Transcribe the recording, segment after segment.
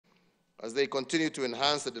as they continue to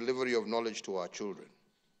enhance the delivery of knowledge to our children.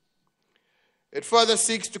 It further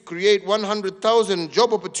seeks to create 100,000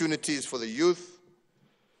 job opportunities for the youth,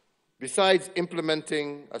 besides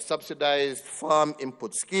implementing a subsidized farm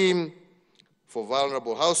input scheme for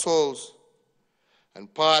vulnerable households,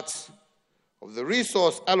 and parts of the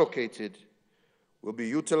resource allocated will be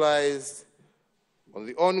utilized on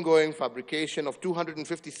the ongoing fabrication of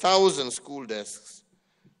 250,000 school desks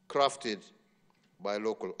crafted by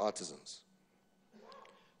local artisans.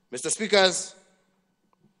 Mr. Speakers,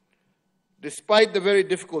 despite the very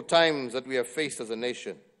difficult times that we have faced as a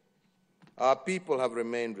nation, our people have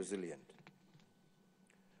remained resilient.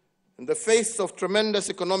 In the face of tremendous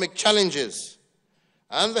economic challenges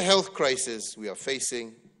and the health crisis we are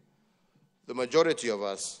facing, the majority of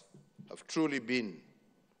us have truly been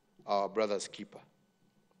our brother's keeper.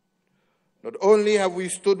 Not only have we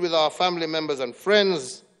stood with our family members and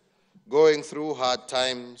friends going through hard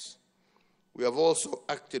times, we have also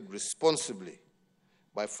acted responsibly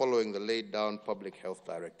by following the laid-down public health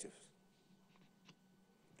directives.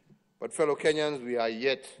 But fellow Kenyans, we are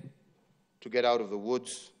yet to get out of the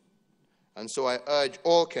woods, and so I urge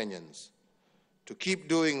all Kenyans to keep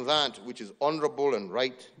doing that which is honorable and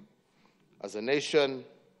right. As a nation,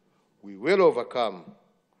 we will overcome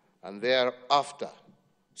and thereafter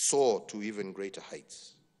soar to even greater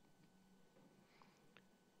heights.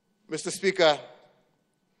 Mr. Speaker,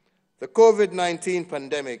 the COVID-19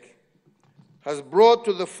 pandemic has brought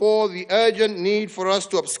to the fore the urgent need for us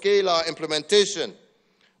to upscale our implementation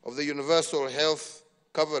of the universal health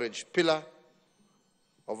coverage pillar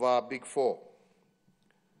of our Big Four,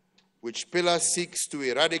 which pillar seeks to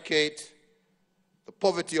eradicate the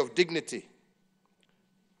poverty of dignity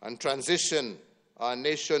and transition our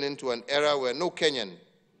nation into an era where no Kenyan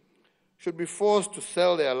should be forced to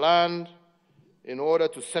sell their land in order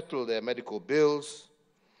to settle their medical bills,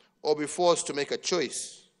 or be forced to make a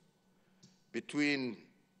choice between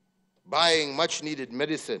buying much-needed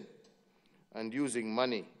medicine and using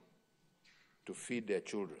money to feed their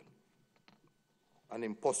children. An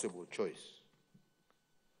impossible choice.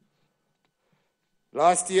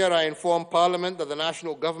 Last year, I informed Parliament that the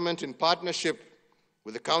national government, in partnership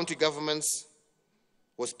with the county governments,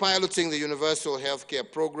 was piloting the universal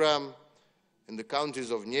healthcare program in the counties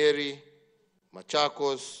of Nyeri,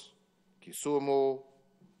 Machakos, Kisumu,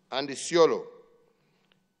 and Isiolo,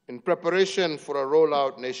 in preparation for a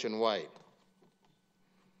rollout nationwide.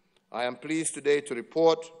 I am pleased today to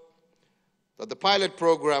report that the pilot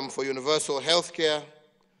program for universal healthcare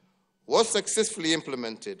was successfully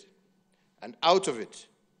implemented, and out of it,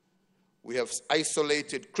 we have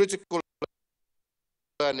isolated critical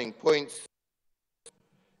learning points,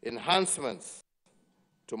 enhancements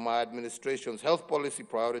to my administration's health policy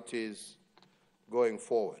priorities going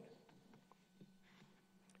forward.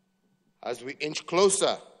 As we inch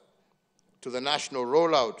closer to the national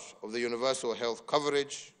rollout of the universal health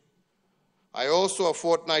coverage, I also, a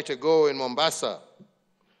fortnight ago in Mombasa,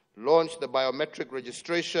 launched the biometric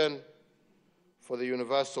registration for the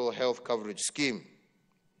universal health coverage scheme.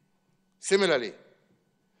 Similarly,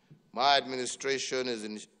 my administration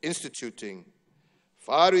is instituting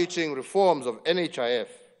far-reaching reforms of NHIF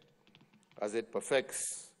as it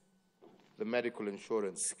perfects the medical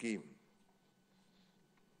insurance scheme.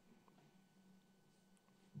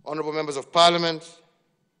 Honorable members of Parliament,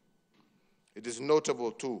 it is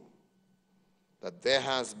notable too that there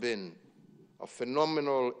has been a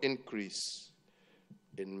phenomenal increase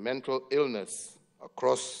in mental illness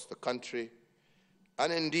across the country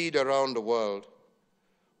and indeed around the world,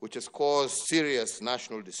 which has caused serious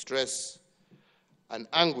national distress and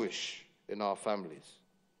anguish in our families.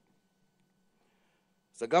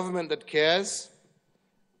 As a government that cares,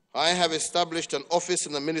 I have established an office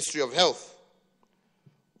in the Ministry of Health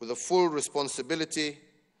with the full responsibility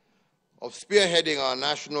of spearheading our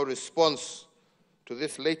national response to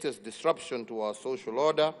this latest disruption to our social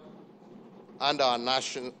order and our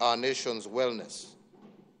nation's wellness.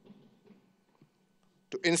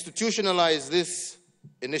 To institutionalize this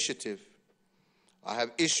initiative, I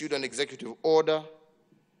have issued an executive order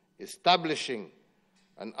establishing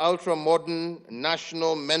an ultra-modern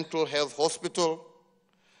national mental health hospital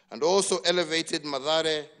and also elevated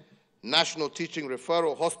Mathare National Teaching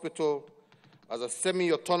Referral Hospital as a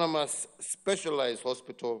semi-autonomous specialized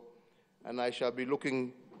hospital, and I shall be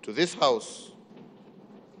looking to this House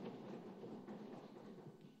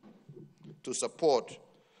to support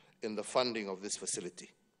in the funding of this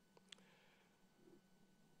facility.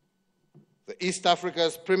 The East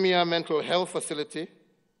Africa's premier mental health facility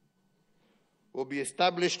will be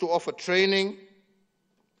established to offer training,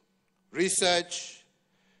 research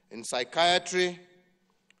in psychiatry,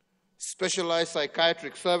 specialized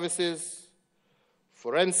psychiatric services,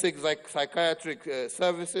 forensic psychiatric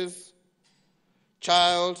services,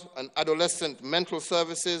 child and adolescent mental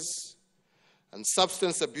services, and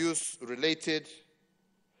substance abuse-related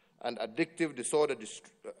and addictive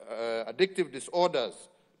disorders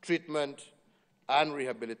treatment and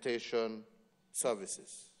rehabilitation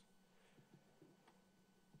services.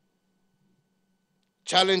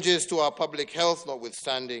 Challenges to our public health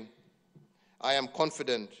notwithstanding, I am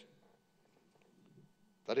confident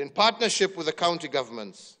that in partnership with the county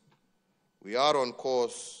governments, we are on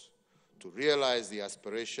course to realize the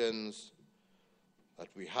aspirations that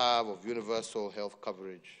we have of universal health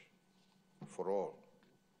coverage for all.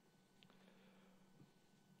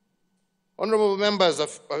 Honorable members,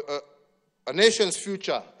 a nation's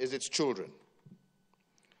future is its children.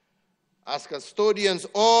 As custodians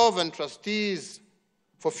of and trustees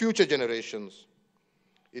for future generations,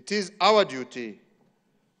 it is our duty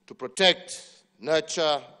to protect,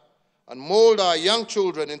 nurture, and mold our young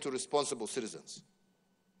children into responsible citizens.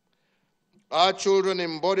 Our children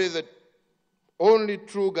embody the only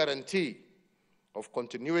true guarantee of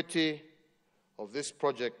continuity of this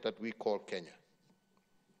project that we call Kenya.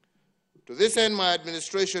 To this end, my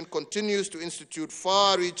administration continues to institute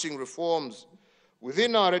far-reaching reforms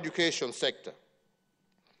within our education sector.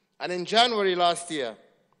 And in January last year,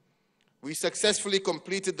 we successfully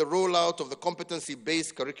completed the rollout of the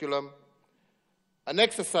competency-based curriculum, an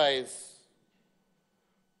exercise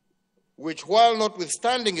which, while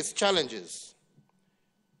notwithstanding its challenges,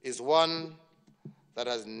 is one that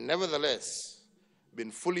has nevertheless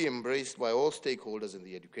been fully embraced by all stakeholders in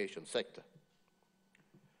the education sector.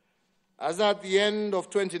 As at the end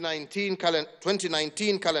of 2019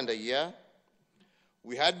 calendar year,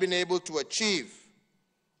 we had been able to achieve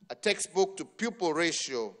a textbook-to-pupil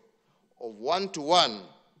ratio of 1:1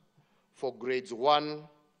 for grades 1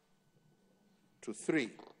 to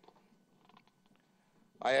 3.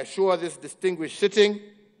 I assure this distinguished sitting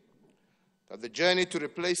that the journey to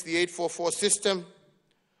replace the 844 system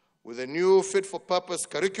with a new fit-for-purpose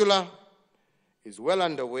curricula is well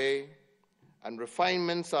underway, and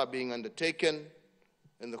refinements are being undertaken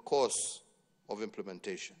in the course of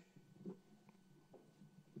implementation.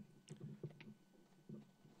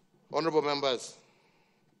 Honorable members,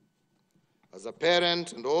 as a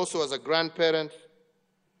parent and also as a grandparent,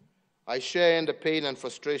 I share in the pain and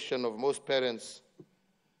frustration of most parents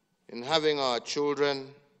in having our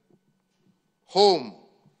children home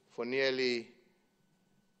for nearly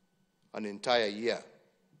an entire year.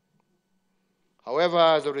 However,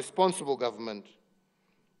 as a responsible government,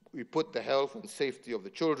 we put the health and safety of the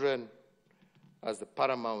children as the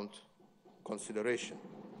paramount consideration.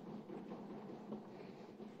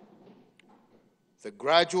 The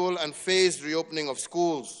gradual and phased reopening of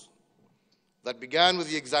schools that began with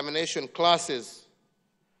the examination classes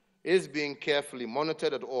is being carefully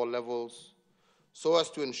monitored at all levels so as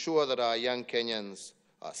to ensure that our young Kenyans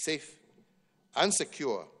are safe and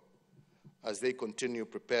secure as they continue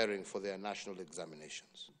preparing for their national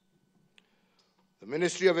examinations. The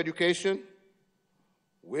Ministry of Education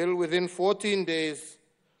will, within 14 days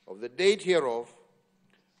of the date hereof,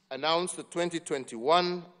 announce the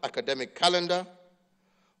 2021 academic calendar,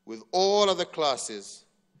 with all other classes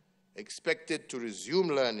expected to resume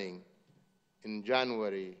learning in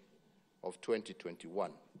January of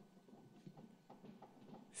 2021.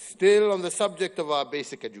 Still on the subject of our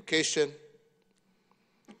basic education,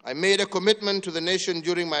 I made a commitment to the nation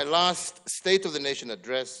during my last State of the Nation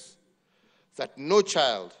address that no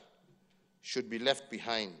child should be left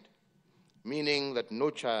behind, meaning that no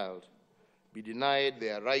child be denied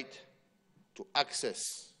their right to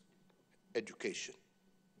access education.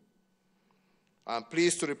 I am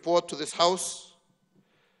pleased to report to this House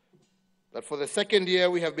that for the second year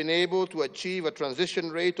we have been able to achieve a transition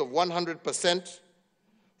rate of 100%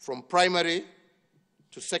 from primary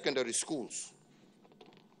to secondary schools.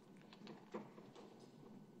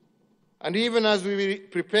 And even as we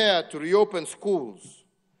prepare to reopen schools,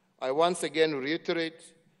 I once again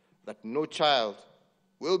reiterate that no child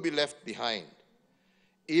will be left behind,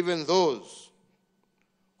 even those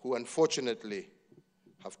who unfortunately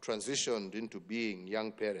have transitioned into being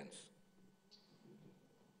young parents.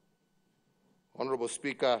 Honorable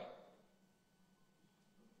Speaker,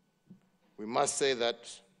 we must say that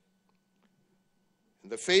in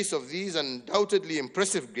the face of these undoubtedly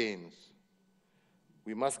impressive gains,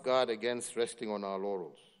 we must guard against resting on our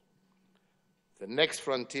laurels. The next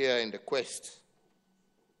frontier in the quest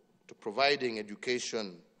to providing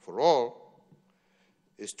education for all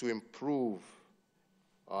is to improve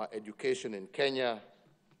our education in Kenya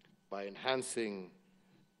by enhancing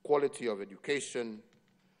quality of education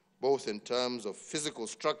both in terms of physical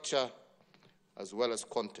structure as well as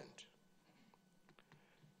content.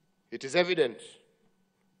 It is evident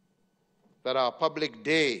that our public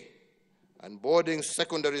day and boarding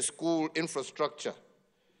secondary school infrastructure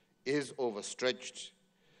is overstretched.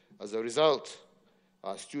 As a result,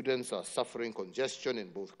 our students are suffering congestion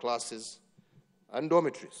in both classes and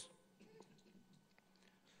dormitories.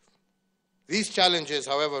 These challenges,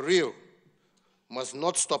 however real, must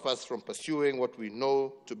not stop us from pursuing what we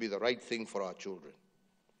know to be the right thing for our children.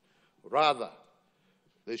 Rather,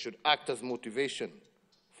 they should act as motivation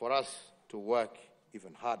for us to work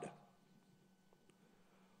even harder.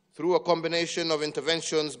 Through a combination of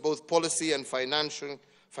interventions, both policy and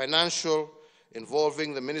financial,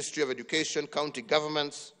 involving the Ministry of Education, county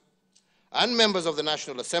governments, and members of the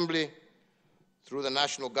National Assembly, through the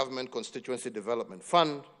National Government Constituency Development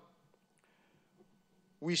Fund,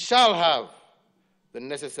 we shall have the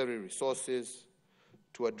necessary resources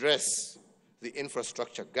to address the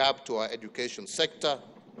infrastructure gap to our education sector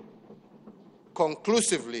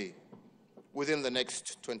conclusively within the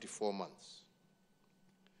next 24 months.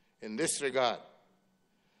 In this regard,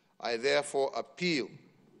 I therefore appeal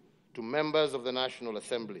to members of the National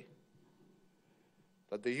Assembly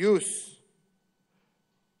that the use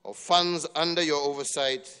of funds under your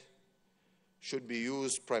oversight should be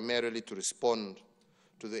used primarily to respond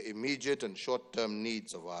to the immediate and short-term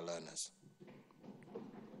needs of our learners.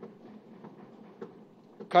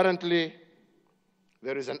 Currently,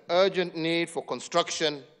 there is an urgent need for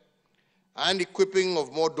construction and equipping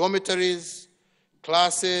of more dormitories,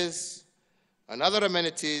 classes, and other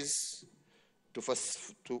amenities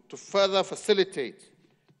to further facilitate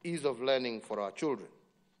ease of learning for our children.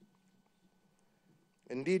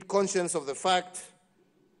 Indeed, conscious of the fact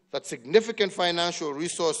that significant financial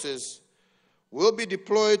resources will be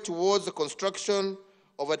deployed towards the construction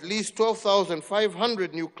of at least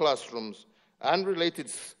 12,500 new classrooms and related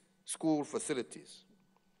school facilities.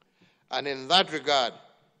 And in that regard,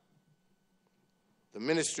 the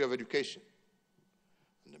Ministry of Education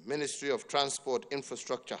and the Ministry of Transport,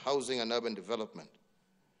 Infrastructure, Housing and Urban Development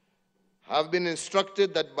have been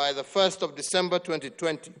instructed that by the 1st of December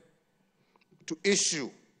 2020 to issue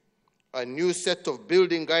a new set of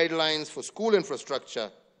building guidelines for school infrastructure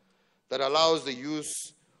that allows the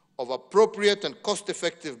use of appropriate and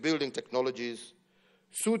cost-effective building technologies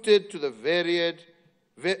suited to the varied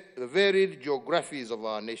geographies of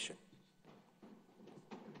our nation.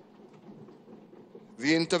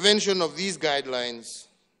 The intervention of these guidelines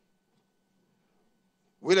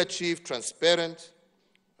will achieve transparent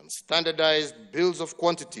and standardized bills of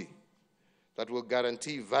quantity that will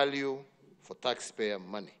guarantee value for taxpayer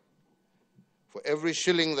money. For every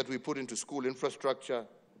shilling that we put into school infrastructure,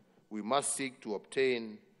 we must seek to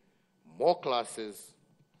obtain more classes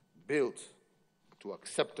built to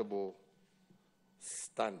acceptable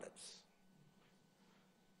standards.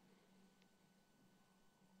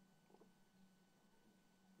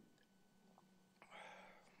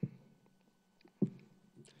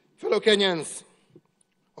 Fellow Kenyans,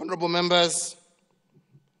 honorable members,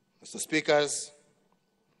 Mr. Speakers,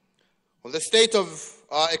 on the state of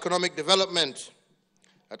our economic development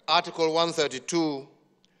at Article 132,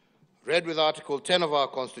 read with Article 10 of our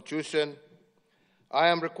Constitution, I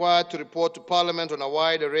am required to report to Parliament on a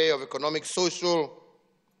wide array of economic, social,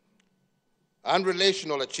 and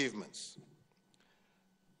relational achievements.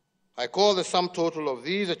 I call the sum total of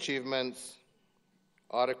these achievements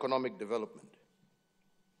our economic development.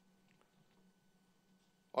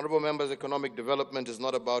 Honorable members, economic development is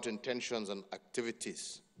not about intentions and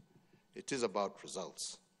activities. It is about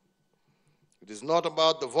results. It is not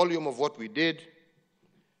about the volume of what we did.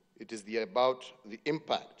 It is about the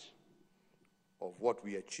impact of what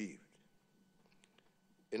we achieved.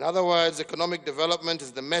 In other words, economic development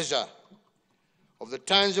is the measure of the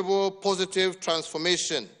tangible, positive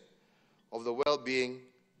transformation of the well-being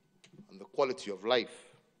and the quality of life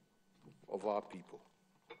of our people.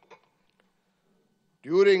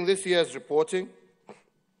 During this year's reporting,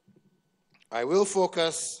 I will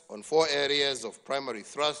focus on 4 areas of primary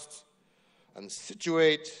thrust and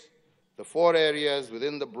situate the 4 areas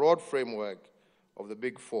within the broad framework of the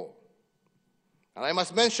Big Four. And I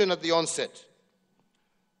must mention at the onset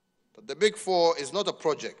that the Big Four is not a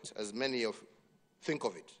project, as many think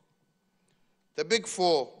of it. The Big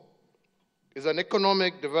Four is an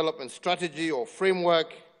economic development strategy or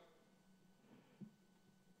framework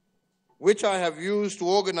which I have used to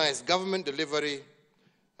organize government delivery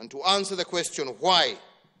and to answer the question why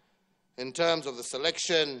in terms of the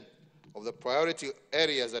selection of the priority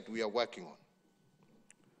areas that we are working on.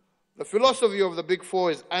 The philosophy of the Big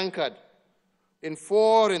Four is anchored in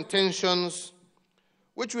 4 intentions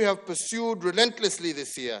which we have pursued relentlessly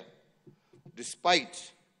this year,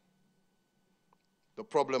 despite the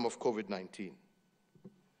problem of COVID-19.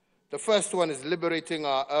 The first one is liberating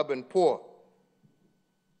our urban poor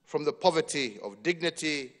from the poverty of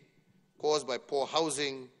dignity caused by poor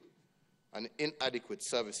housing and inadequate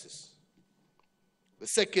services. The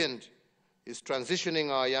second is transitioning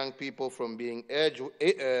our young people from being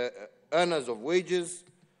earners of wages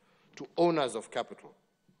to owners of capital.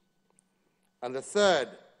 And the third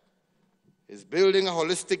is building a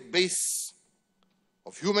holistic base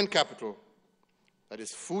of human capital that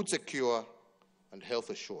is food secure and health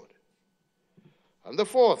assured. And the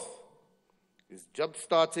fourth is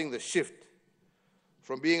jump-starting the shift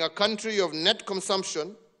from being a country of net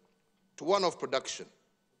consumption to one of production.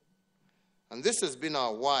 And this has been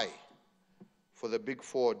our why for the Big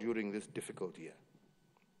Four during this difficult year.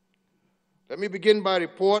 Let me begin my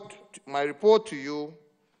report to you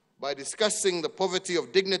by discussing the poverty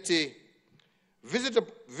of dignity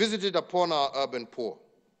visited upon our urban poor.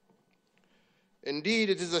 Indeed,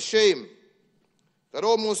 it is a shame that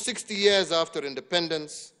almost 60 years after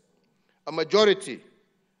independence, a majority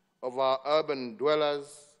of our urban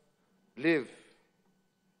dwellers live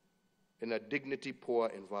in a dignity-poor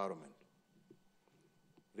environment.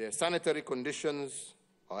 Their sanitary conditions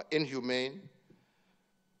are inhumane,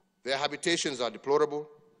 their habitations are deplorable,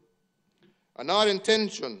 and our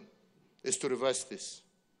intention is to reverse this.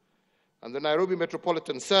 And the Nairobi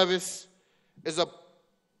Metropolitan Service is a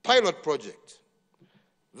pilot project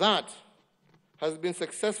that has been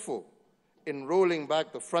successful in rolling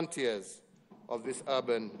back the frontiers of this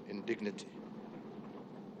urban indignity.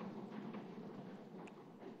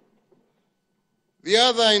 The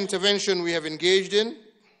other intervention we have engaged in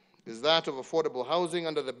is that of affordable housing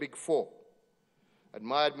under the Big Four. And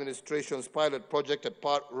my administration's pilot project at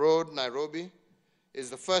Park Road, Nairobi, is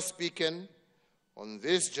the first beacon on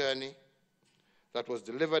this journey that was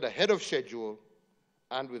delivered ahead of schedule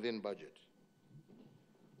and within budget.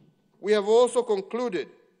 We have also concluded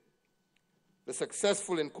the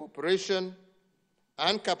successful incorporation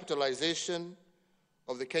and capitalization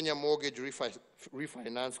of the Kenya Mortgage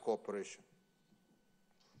Refinance Corporation.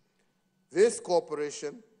 This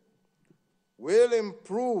corporation will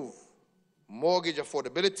improve mortgage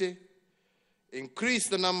affordability, increase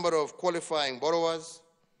the number of qualifying borrowers,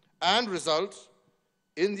 and result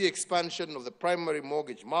in the expansion of the primary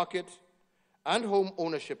mortgage market and home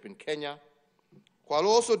ownership in Kenya, while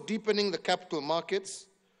also deepening the capital markets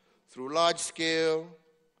through large-scale,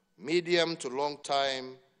 medium to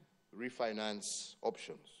long-time refinance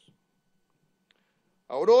options.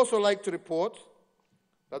 I would also like to report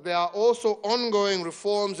that there are also ongoing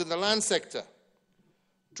reforms in the land sector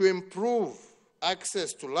to improve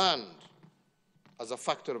access to land as a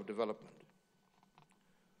factor of development.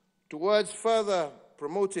 Towards further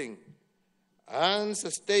promoting and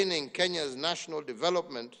sustaining Kenya's national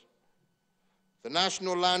development, the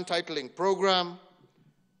National Land Titling Program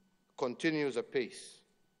continues apace.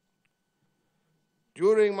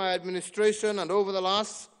 During my administration and over the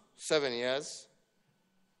last 7 years,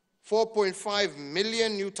 4.5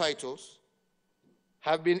 million new titles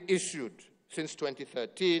have been issued since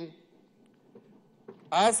 2013,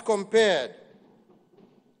 as compared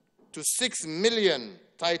to 6 million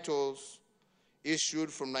titles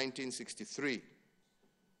issued from 1963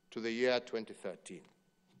 to the year 2013.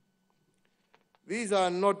 These are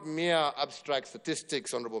not mere abstract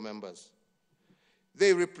statistics, honorable members.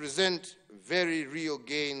 They represent very real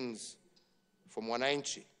gains from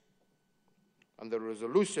wananchi and the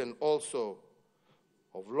resolution also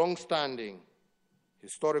of long-standing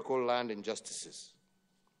historical land injustices.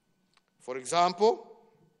 For example,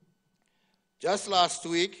 just last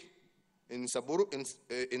week in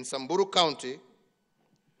Samburu County,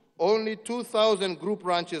 only 2,000 group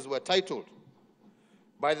ranches were titled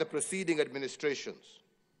by the preceding administrations.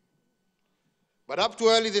 But up to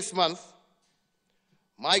early this month,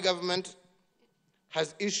 my government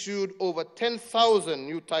has issued over 10,000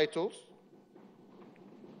 new titles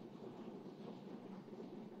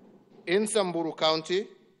in Samburu County,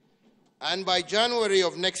 and by January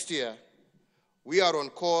of next year, we are on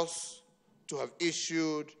course to have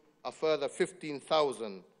issued a further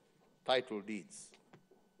 15,000 title deeds.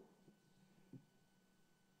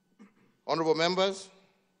 Honorable members,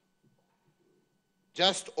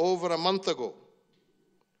 just over a month ago,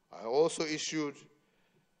 I also issued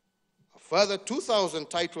a further 2,000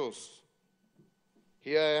 titles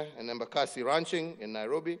here in Embakasi Ranching in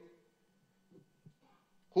Nairobi,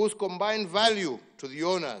 whose combined value to the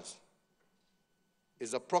owners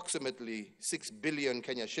is approximately 6 billion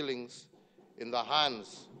Kenya shillings in the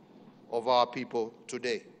hands of our people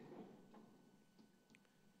today.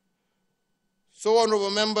 So, honorable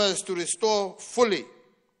members, to restore fully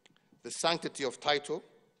the sanctity of title,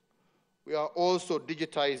 we are also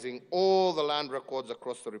digitizing all the land records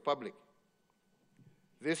across the Republic.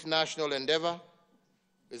 This national endeavor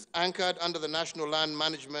is anchored under the National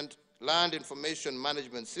Land Information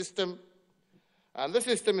Management System, and the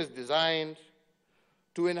system is designed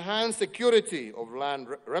to enhance security of land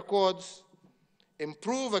records,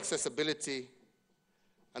 improve accessibility,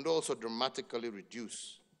 and also dramatically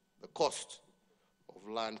reduce the cost of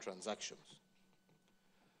land transactions.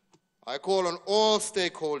 I call on all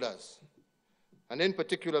stakeholders, and in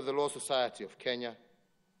particular the Law Society of Kenya,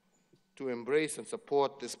 to embrace and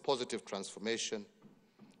support this positive transformation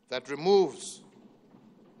that removes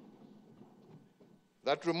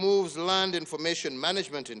land information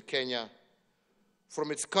management in Kenya from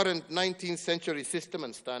its current 19th century system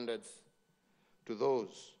and standards to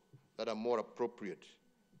those that are more appropriate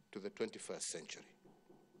to the 21st century.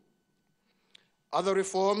 Other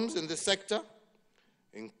reforms in this sector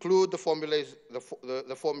include the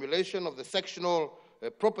formulation of the Sectional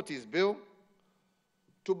Properties Bill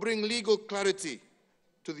to bring legal clarity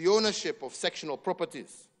to the ownership of sectional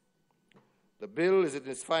properties. The bill is in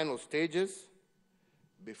its final stages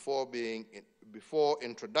before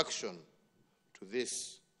introduction to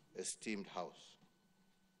this esteemed House.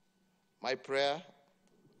 My prayer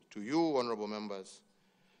to you, honorable members,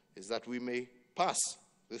 is that we may pass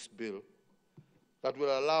this bill that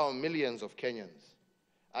will allow millions of Kenyans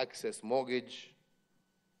access mortgage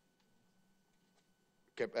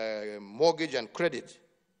and credit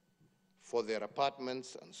for their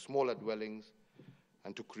apartments and smaller dwellings,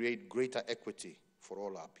 and to create greater equity for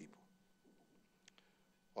all our people.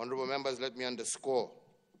 Honorable members, let me underscore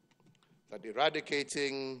that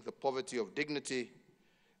eradicating the poverty of dignity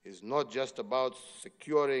is not just about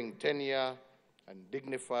securing tenure and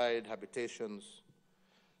dignified habitations.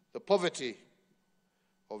 The poverty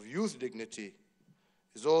of youth dignity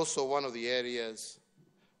is also one of the areas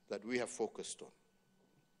that we have focused on.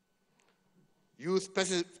 Youth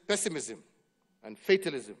pessimism and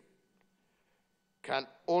fatalism can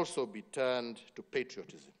also be turned to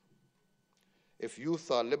patriotism. If youth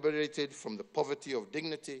are liberated from the poverty of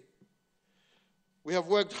dignity, we have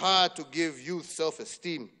worked hard to give youth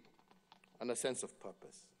self-esteem and a sense of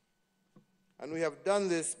purpose. And we have done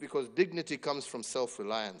this because dignity comes from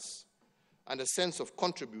self-reliance and a sense of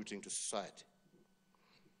contributing to society.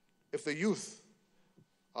 If the youth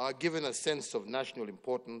are given a sense of national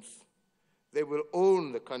importance, they will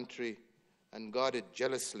own the country and guard it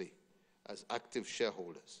jealously as active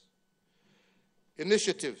shareholders.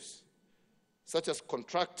 Initiatives such as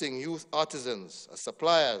contracting youth artisans as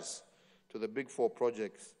suppliers to the Big Four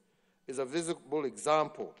projects is a visible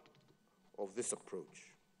example of this approach.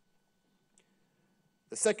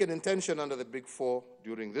 The second intention under the Big Four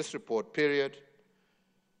during this report period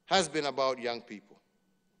has been about young people.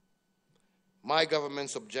 My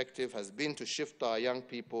government's objective has been to shift our young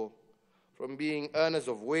people from being earners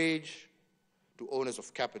of wage to owners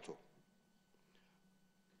of capital.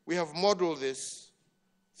 We have modeled this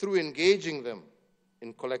through engaging them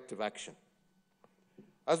in collective action.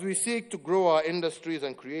 As we seek to grow our industries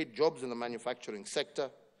and create jobs in the manufacturing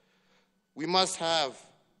sector, we must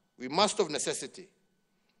of necessity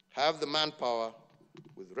have the manpower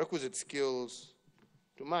with requisite skills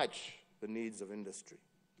to match the needs of industry.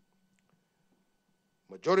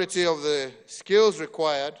 Majority of the skills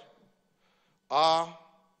required are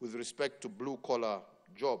with respect to blue-collar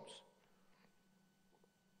jobs.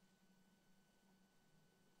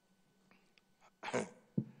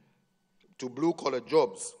 To blue-collar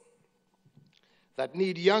jobs that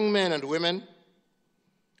need young men and women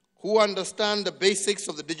who understand the basics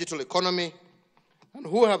of the digital economy and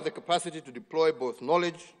who have the capacity to deploy both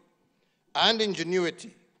knowledge and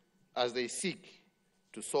ingenuity as they seek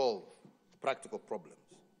to solve practical problems.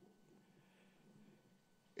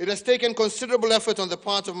 It has taken considerable effort on the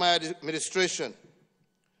part of my administration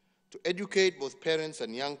to educate both parents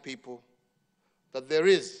and young people that there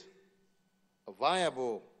is a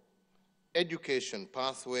viable education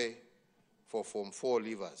pathway for Form 4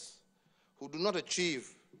 leavers who do not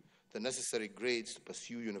achieve the necessary grades to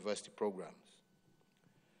pursue university programs.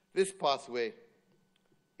 This pathway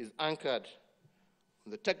is anchored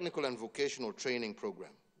on the Technical and Vocational Training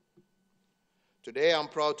Program. Today, I'm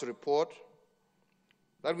proud to report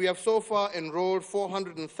that we have so far enrolled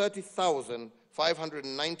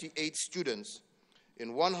 430,598 students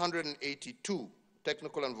in 182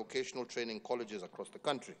 technical and vocational training colleges across the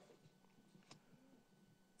country.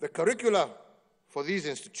 The curricula for these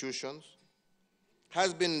institutions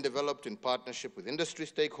has been developed in partnership with industry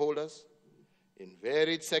stakeholders in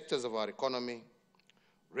varied sectors of our economy,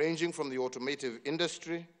 ranging from the automotive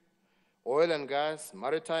industry, oil and gas,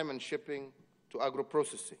 maritime and shipping, to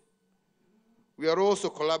agro-processing. We are also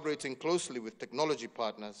collaborating closely with technology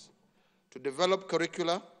partners to develop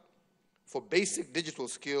curricula for basic digital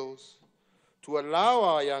skills to allow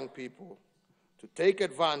our young people to take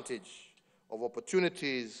advantage of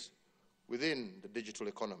opportunities within the digital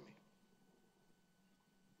economy.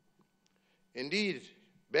 Indeed,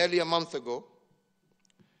 barely a month ago,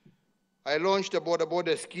 I launched a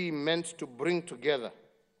border scheme meant to bring together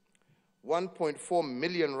 1.4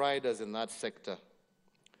 million riders in that sector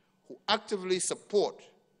who actively support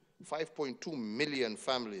 5.2 million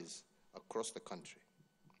families across the country.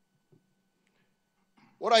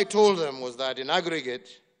 What I told them was that in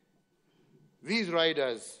aggregate, these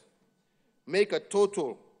riders make a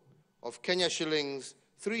total of Kenya shillings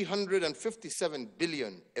 357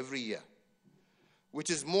 billion every year,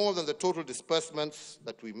 which is more than the total disbursements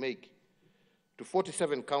that we make to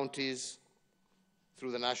 47 counties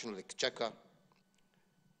through the National Exchequer,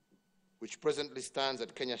 which presently stands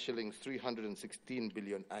at Kenya shillings 316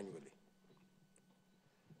 billion annually.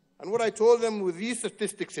 And what I told them, with these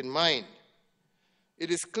statistics in mind, it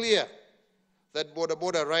is clear that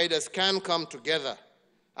border riders can come together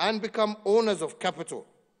and become owners of capital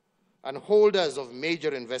and holders of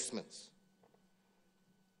major investments.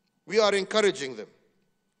 We are encouraging them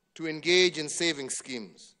to engage in saving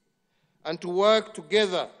schemes and to work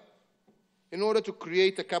together in order to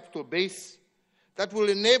create a capital base that will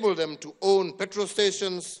enable them to own petrol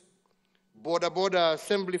stations, border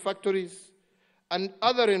assembly factories, and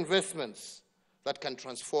other investments that can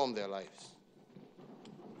transform their lives.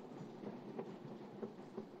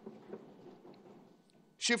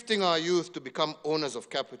 Shifting our youth to become owners of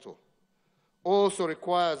capital also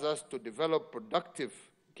requires us to develop productive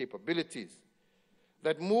capabilities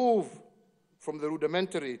that move from the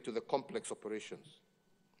rudimentary to the complex operations.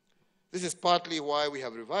 This is partly why we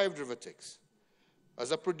have revived Rivertex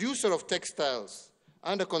as a producer of textiles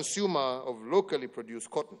and a consumer of locally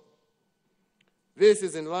produced cotton. This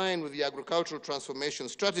is in line with the agricultural transformation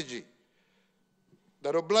strategy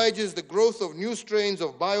that obliges the growth of new strains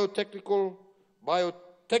of biotechnical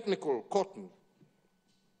cotton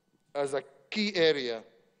as a key area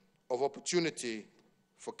of opportunity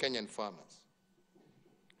for Kenyan farmers.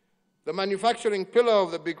 The manufacturing pillar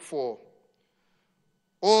of the Big Four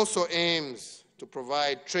also aims to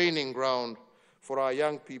provide training ground for our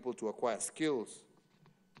young people to acquire skills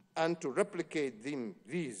and to replicate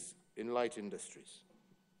these in light industries.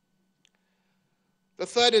 The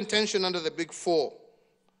third intention under the Big Four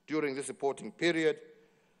during this reporting period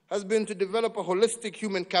has been to develop a holistic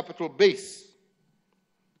human capital base.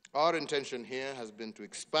 Our intention here has been to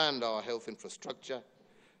expand our health infrastructure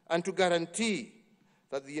and to guarantee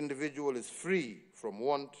that the individual is free from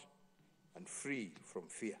want and free from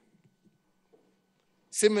fear.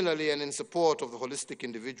 Similarly, and in support of the holistic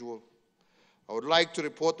individual, I would like to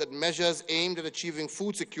report that measures aimed at achieving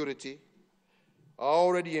food security are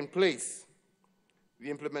already in place. The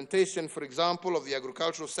implementation, for example, of the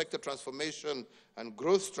agricultural sector transformation and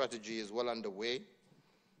growth strategy is well underway,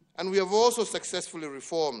 and we have also successfully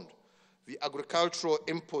reformed the agricultural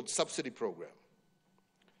import subsidy program.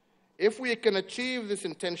 If we can achieve this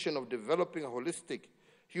intention of developing a holistic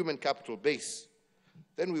human capital base,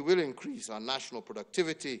 then we will increase our national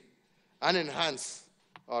productivity and enhance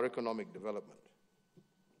our economic development.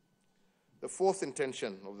 The fourth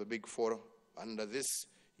intention of the Big Four under this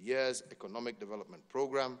year's economic development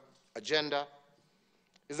program agenda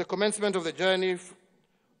is the commencement of the journey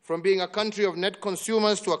from being a country of net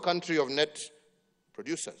consumers to a country of net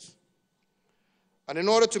producers. And in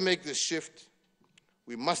order to make this shift,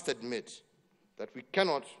 we must admit that we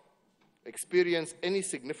cannot experience any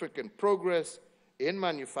significant progress in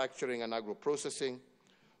manufacturing and agro-processing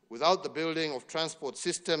without the building of transport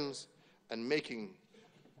systems and making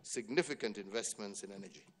significant investments in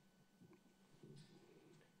energy.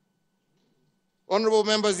 Honorable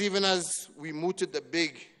members, even as we mooted the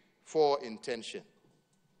Big Four intention,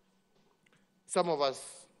 some of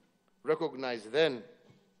us recognized then,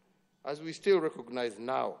 as we still recognize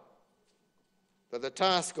now, that the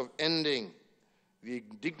task of ending the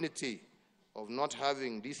indignity of not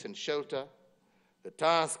having decent shelter, the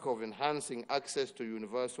task of enhancing access to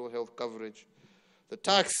universal health coverage, the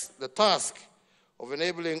task of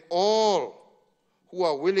enabling all who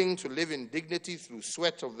are willing to live in dignity through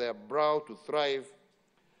sweat of their brow to thrive,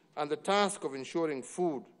 and the task of ensuring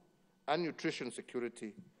food and nutrition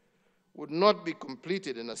security would not be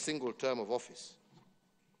completed in a single term of office.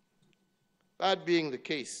 That being the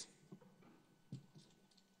case,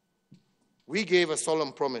 we gave a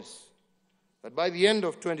solemn promise that by the end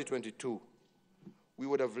of 2022, we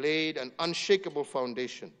would have laid an unshakable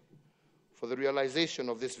foundation for the realization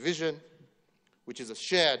of this vision, which is a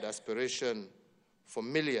shared aspiration for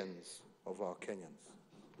millions of our Kenyans.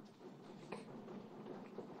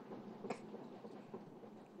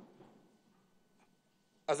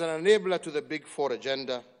 As an enabler to the Big Four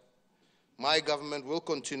agenda, my government will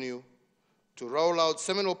continue to roll out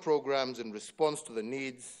seminal programs in response to the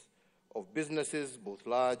needs of businesses, both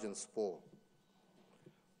large and small.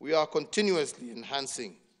 We are continuously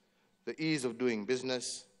enhancing the ease of doing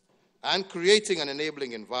business and creating an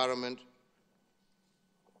enabling environment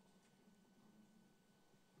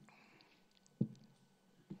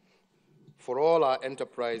for all our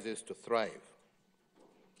enterprises to thrive.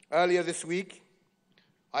 Earlier this week,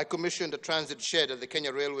 I commissioned a transit shed at the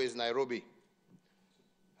Kenya Railways, Nairobi,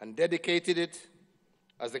 and dedicated it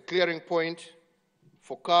as a clearing point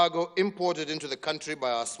for cargo imported into the country by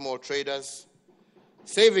our small traders,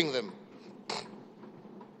 saving them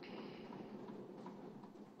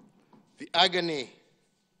the agony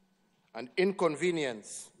and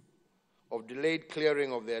inconvenience of delayed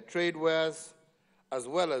clearing of their trade wares, as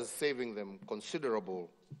well as saving them considerable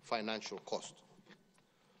financial cost.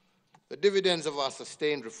 The dividends of our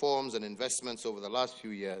sustained reforms and investments over the last few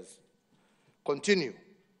years continue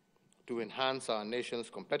to enhance our nation's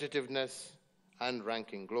competitiveness and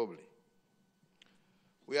ranking globally.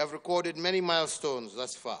 We have recorded many milestones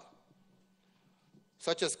thus far,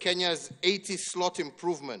 such as Kenya's 80-slot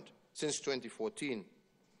improvement since 2014,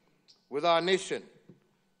 with our nation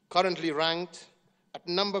currently ranked at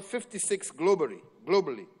number 56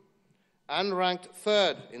 globally and ranked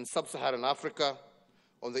third in sub-Saharan Africa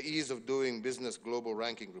on the Ease of Doing Business Global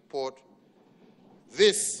Ranking Report.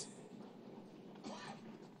 This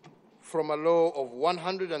from a low of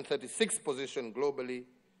 136th position globally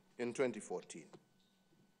in 2014.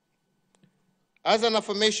 As an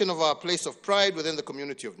affirmation of our place of pride within the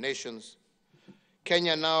community of nations,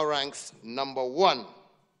 Kenya now ranks number 1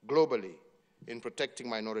 globally in protecting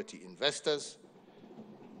minority investors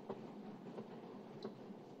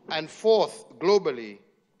and 4th globally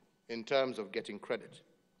in terms of getting credit.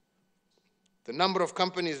 The number of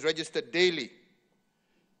companies registered daily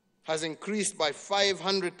has increased by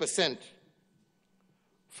 500%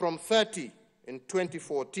 from 30 in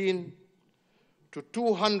 2014 to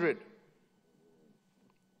 200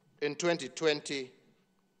 in 2020,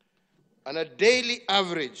 and a daily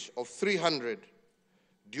average of 300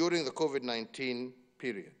 during the COVID-19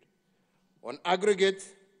 period. On aggregate,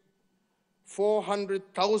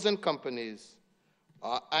 400,000 companies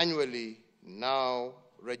are annually now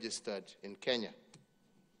registered in Kenya.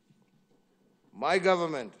 My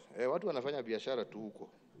government, watu wanafanya biashara tu huko,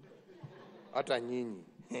 hata nyinyi.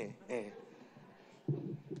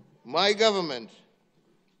 My government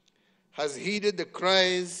has heeded the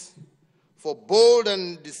cries for bold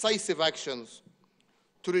and decisive actions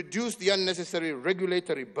to reduce the unnecessary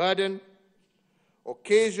regulatory burden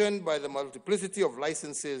occasioned by the multiplicity of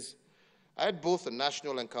licenses at both the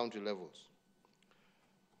national and county levels.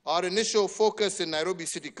 Our initial focus in Nairobi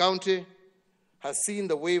City County has seen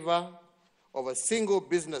the waiver of a single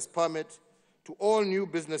business permit to all new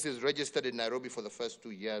businesses registered in Nairobi for the first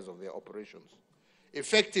 2 years of their operations,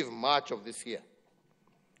 effective March of this year.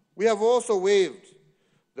 We have also waived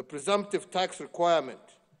the presumptive tax requirement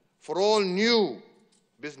for all new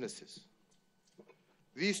businesses.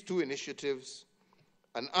 These 2 initiatives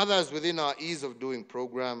and others within our Ease of Doing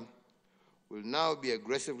program will now be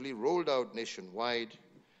aggressively rolled out nationwide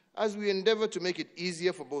as we endeavor to make it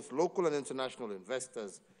easier for both local and international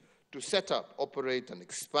investors to set up, operate, and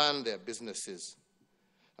expand their businesses.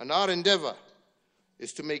 And our endeavor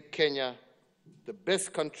is to make Kenya the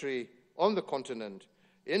best country on the continent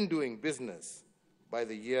in doing business by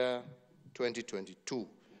the year 2022.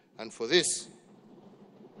 And for this,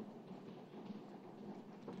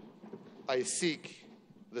 I seek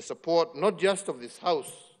the support not just of this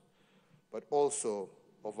House, but also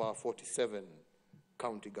of our 47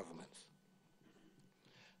 county governments.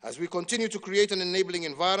 As we continue to create an enabling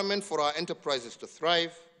environment for our enterprises to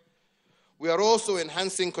thrive, we are also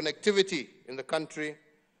enhancing connectivity in the country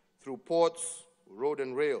through ports, road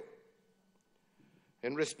and rail.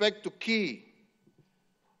 In respect to key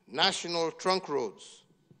national trunk roads,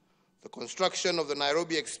 the construction of the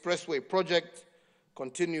Nairobi Expressway project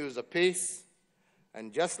continues apace,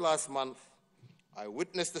 and just last month, I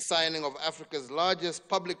witnessed the signing of Africa's largest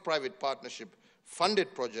public-private partnership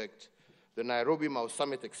funded project, the Nairobi-Mau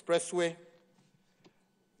Summit Expressway.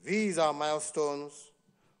 These are milestones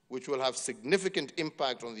which will have significant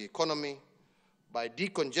impact on the economy by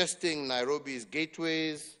decongesting Nairobi's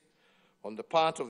gateways on the part of